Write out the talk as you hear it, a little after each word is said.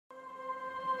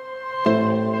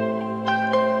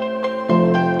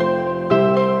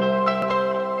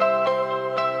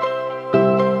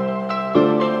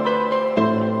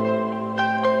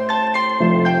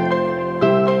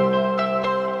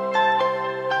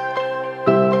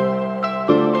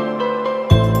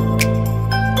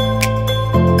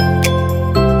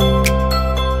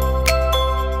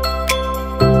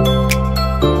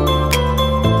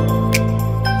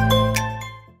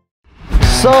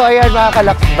ayan mga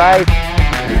ka-LAXbay.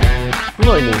 Good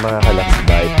morning mga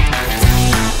ka-LAXbay.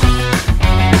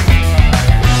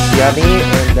 Yummy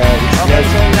and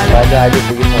it's just madali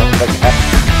bigyan mga pag-up.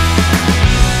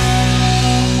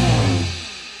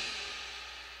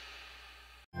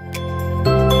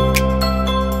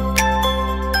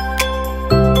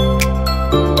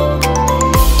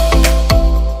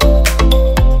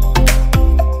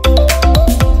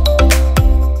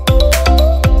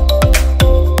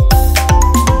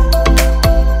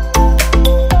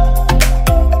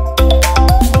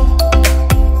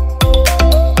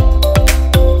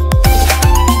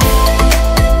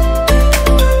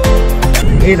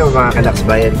 Hello mga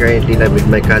ka-LAXbay, and currently I'm with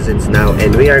my cousins now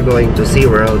and we are going to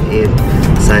SeaWorld in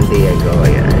San Diego.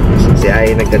 Ayan. Si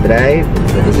Ai nagdadrive,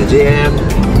 ito si GM,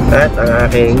 at ang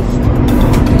aking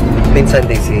pinsan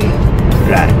din si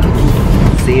Brad.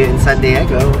 See you in San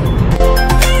Diego!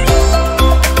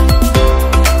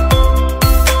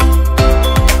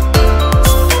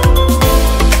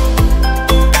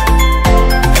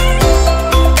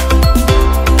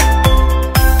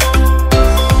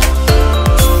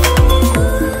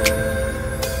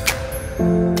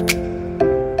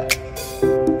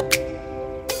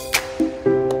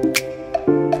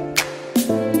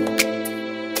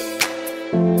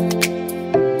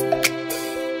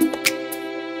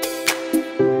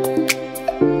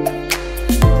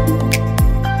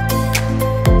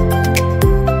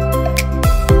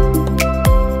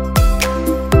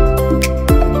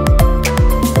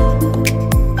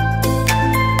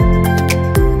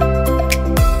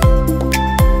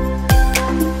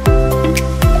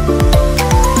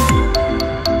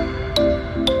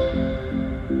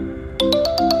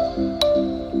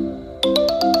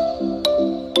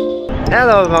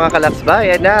 Hello mga ka-LAXbay,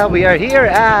 and now we are here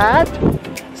at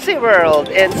SeaWorld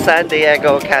in San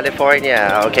Diego,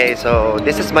 California. Okay, so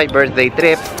this is my birthday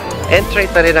trip and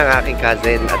trip na rin ang aking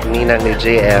cousin at ninang ni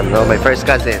JM, no? My first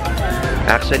cousin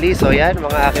actually. So yan,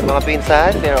 mga aking mga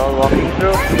pinsan, they're all walking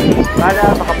through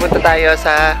para makapunta tayo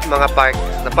sa mga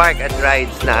park and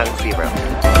rides ng SeaWorld.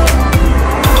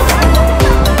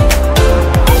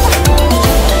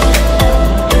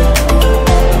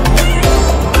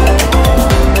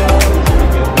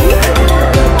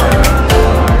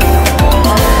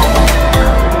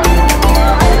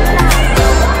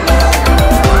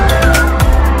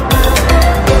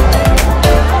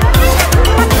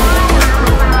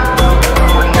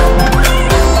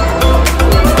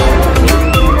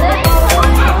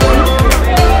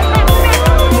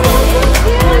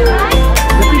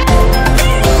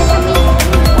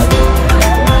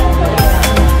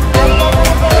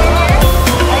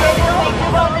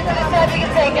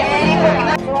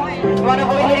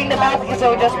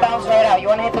 So just bounce right out.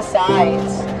 You want to hit the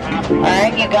sides.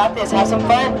 Alright, you got this. Have some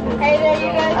fun. Hey there,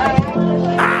 you guys.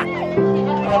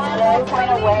 Let's point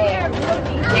away.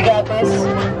 You got this.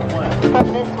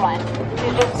 From this one.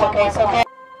 It's okay, it's okay.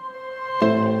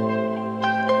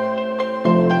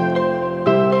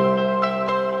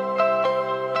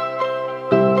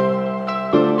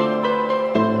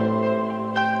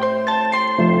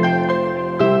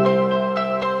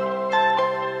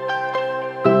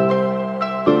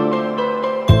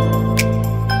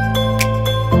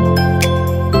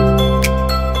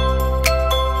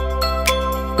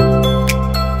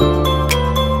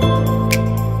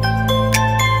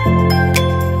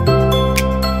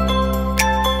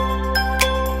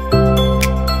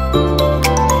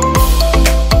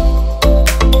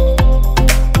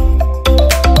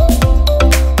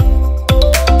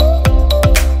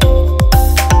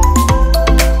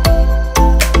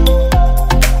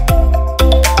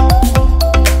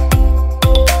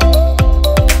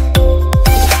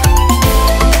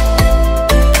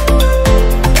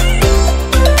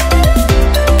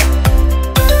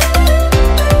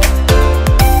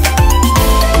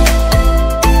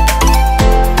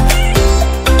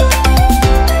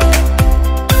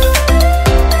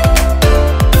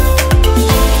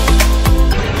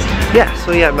 Yeah,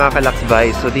 so yeah mga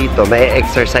ka-LAXbay, so dito may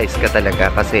exercise ka talaga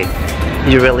kasi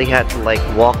you really had to like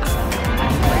walk.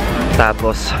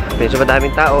 Tapos medyo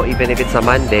madaming tao even if it's a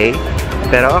Monday,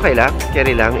 pero okay lang,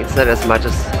 carry lang. It's not as much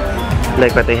as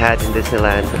like what they had in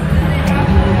Disneyland.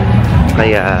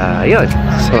 Kaya yun,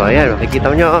 so ayan,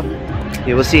 makikita nyo,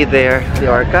 you will see there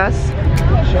the orcas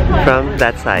from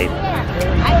that side.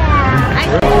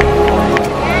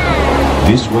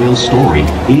 This whale's story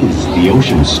is the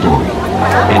ocean's story,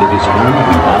 and it is one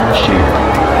we all share.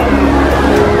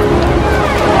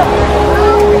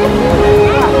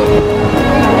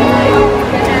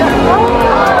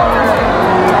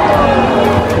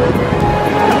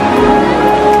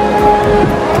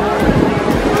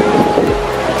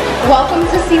 Welcome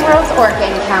to orca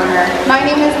encounter. My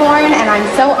name is Lauren, and I'm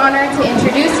so honored to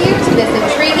introduce you to this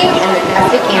intriguing and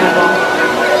majestic animal.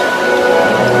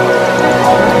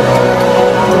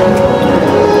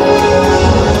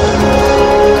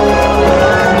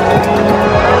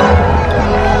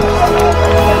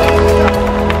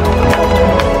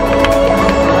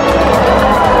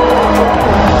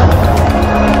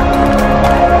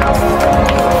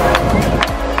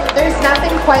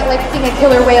 Quite like seeing a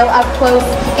killer whale up close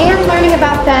and learning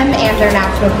about them and their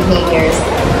natural behaviors.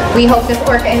 We hope this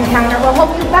orca encounter will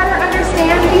help you better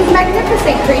understand these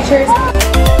magnificent creatures.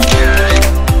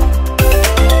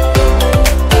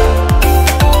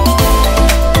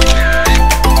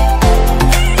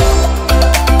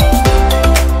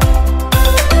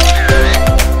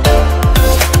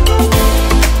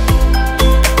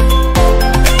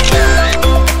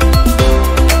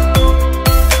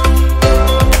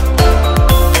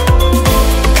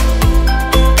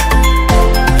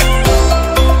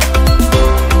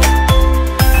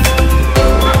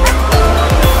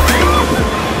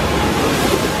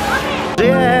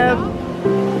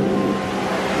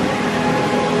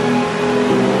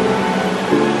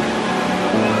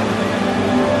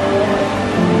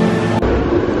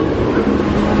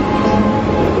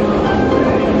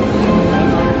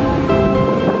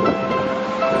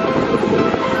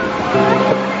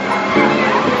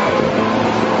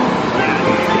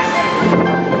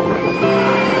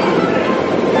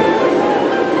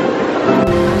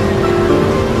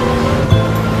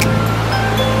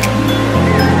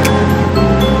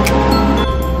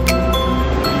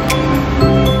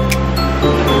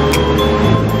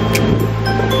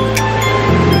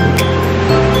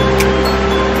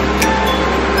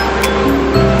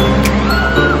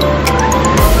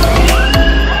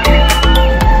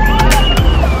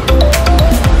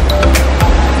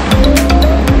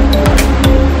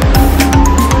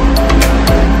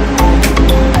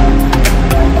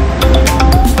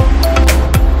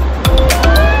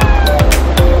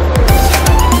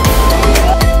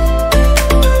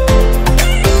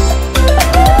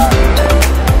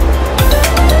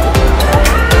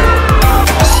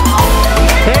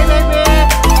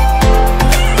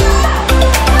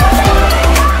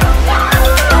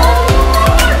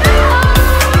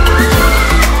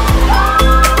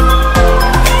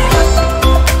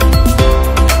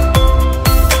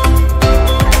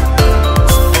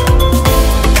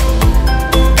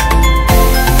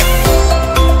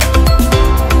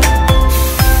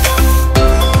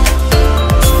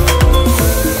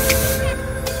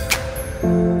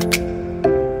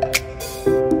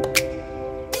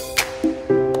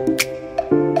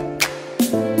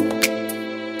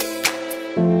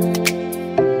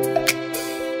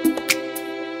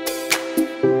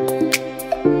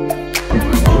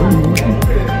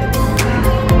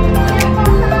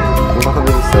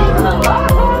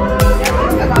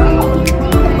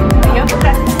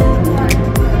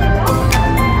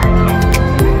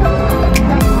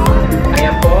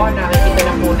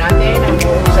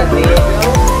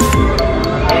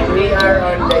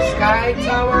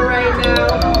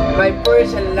 My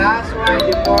first and last one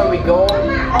before we go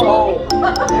home.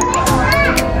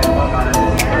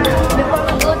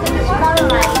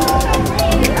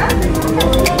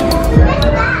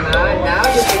 Now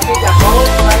you can see the whole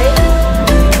place.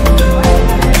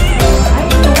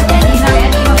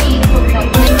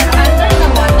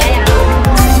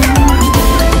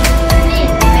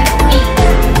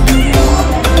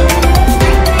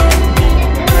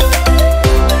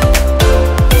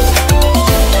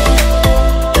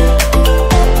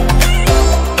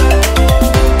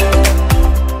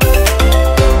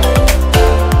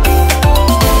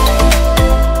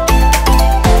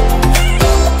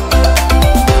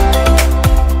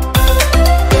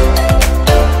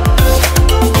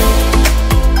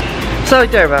 So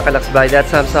there mga ka-LAXbay,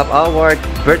 that sums up our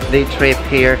birthday trip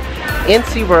here in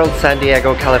SeaWorld San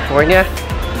Diego, California.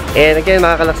 And again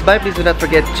mga ka-LAXbay, please do not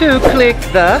forget to click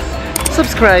the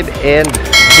subscribe and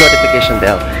notification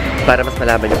bell para mas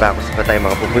malaman niyo pa kung saan pa tayo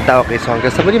mga pupunta. Okay, so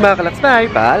hanggang sa muli mga ka-LAXbay,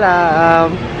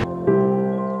 paalam!